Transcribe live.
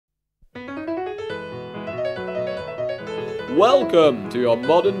Welcome to your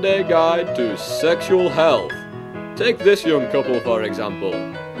modern day guide to sexual health. Take this young couple for example.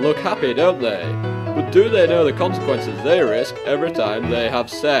 Look happy, don't they? But do they know the consequences they risk every time they have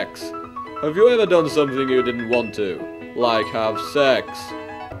sex? Have you ever done something you didn't want to? Like have sex?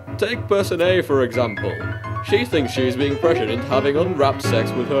 Take person A for example. She thinks she's being pressured into having unwrapped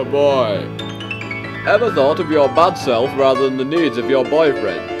sex with her boy. Ever thought of your bad self rather than the needs of your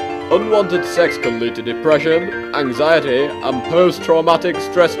boyfriend? Unwanted sex can lead to depression, anxiety, and post-traumatic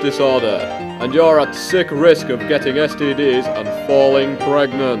stress disorder, and you're at sick risk of getting STDs and falling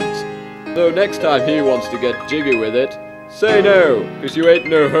pregnant. So next time he wants to get jiggy with it, say no, cause you ain't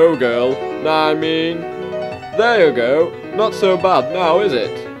no hoe girl, nah I mean. There you go, not so bad now is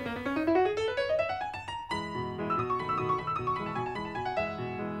it?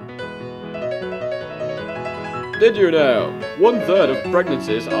 Did you know, 1/3 of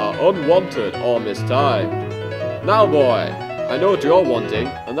pregnancies are unwanted or mistimed? Now boy, I know what you're wanting,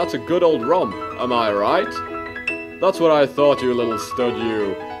 and that's a good old romp, am I right? That's what I thought, you little stud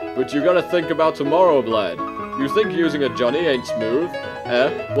you. But you gotta think about tomorrow, bled. You think using a Johnny ain't smooth?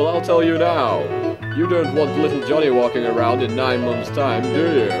 Well I'll tell you now. You don't want little Johnny walking around in 9 months' time, do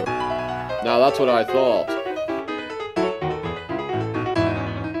you? Now that's what I thought.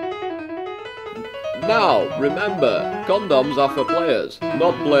 Now, remember, condoms are for players,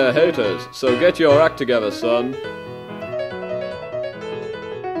 not player haters, so get your act together, son.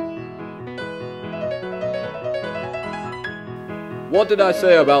 What did I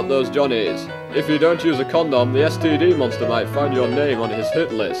say about those Johnnies? If you don't use a condom, the STD monster might find your name on his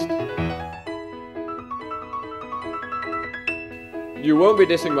hit list. You won't be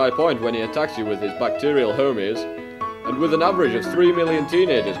dissing my point when he attacks you with his bacterial homies. And with an average of 3 million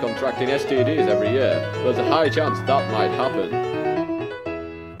teenagers contracting STDs every year, there's a high chance that might happen.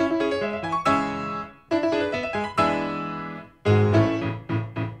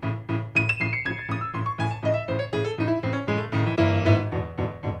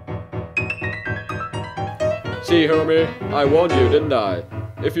 See, homie, I warned you, didn't I?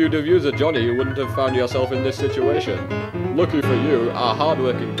 If you'd have used a Johnny, you wouldn't have found yourself in this situation. Lucky for you, our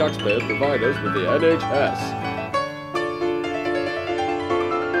hard-working taxpayers provide us with the NHS.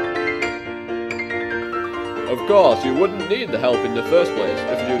 Of course, you wouldn't need the help in the first place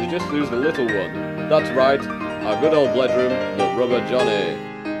if you'd just used the little one. That's right, our good old bedroom, the Rubber Johnny.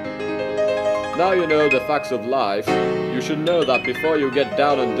 Now you know the facts of life, you should know that before you get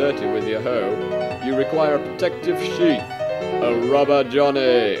down and dirty with your hoe, you require a protective sheath, a Rubber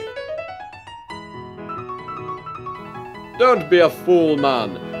Johnny. Don't be a fool,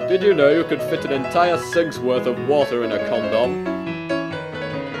 man. Did you know you could fit an entire sink's worth of water in a condom?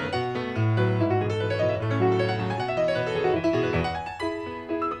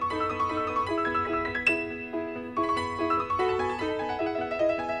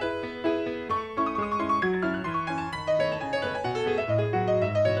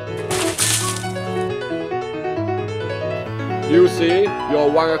 You see, your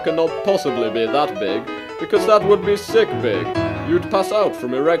wanger cannot possibly be that big, because that would be sick big. You'd pass out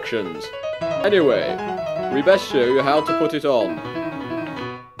from erections. Anyway, we best show you how to put it on.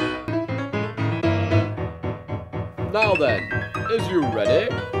 Now then, is you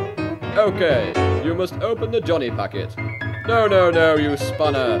ready? Okay, you must open the Johnny packet. No, no, no, you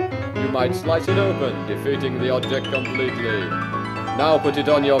spanner. You might slice it open, defeating the object completely. Now put it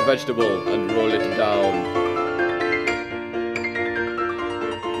on your vegetable and roll it down.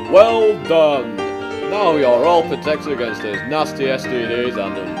 Well done! Now you're all protected against those nasty STDs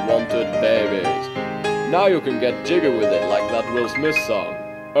and unwanted babies. Now you can get jiggy with it like that Will Smith song.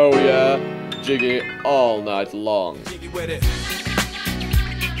 Oh yeah, jiggy all night long. Jiggy with it.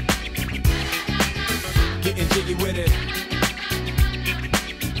 Getting jiggy with it.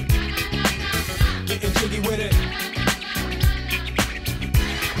 Getting jiggy with it.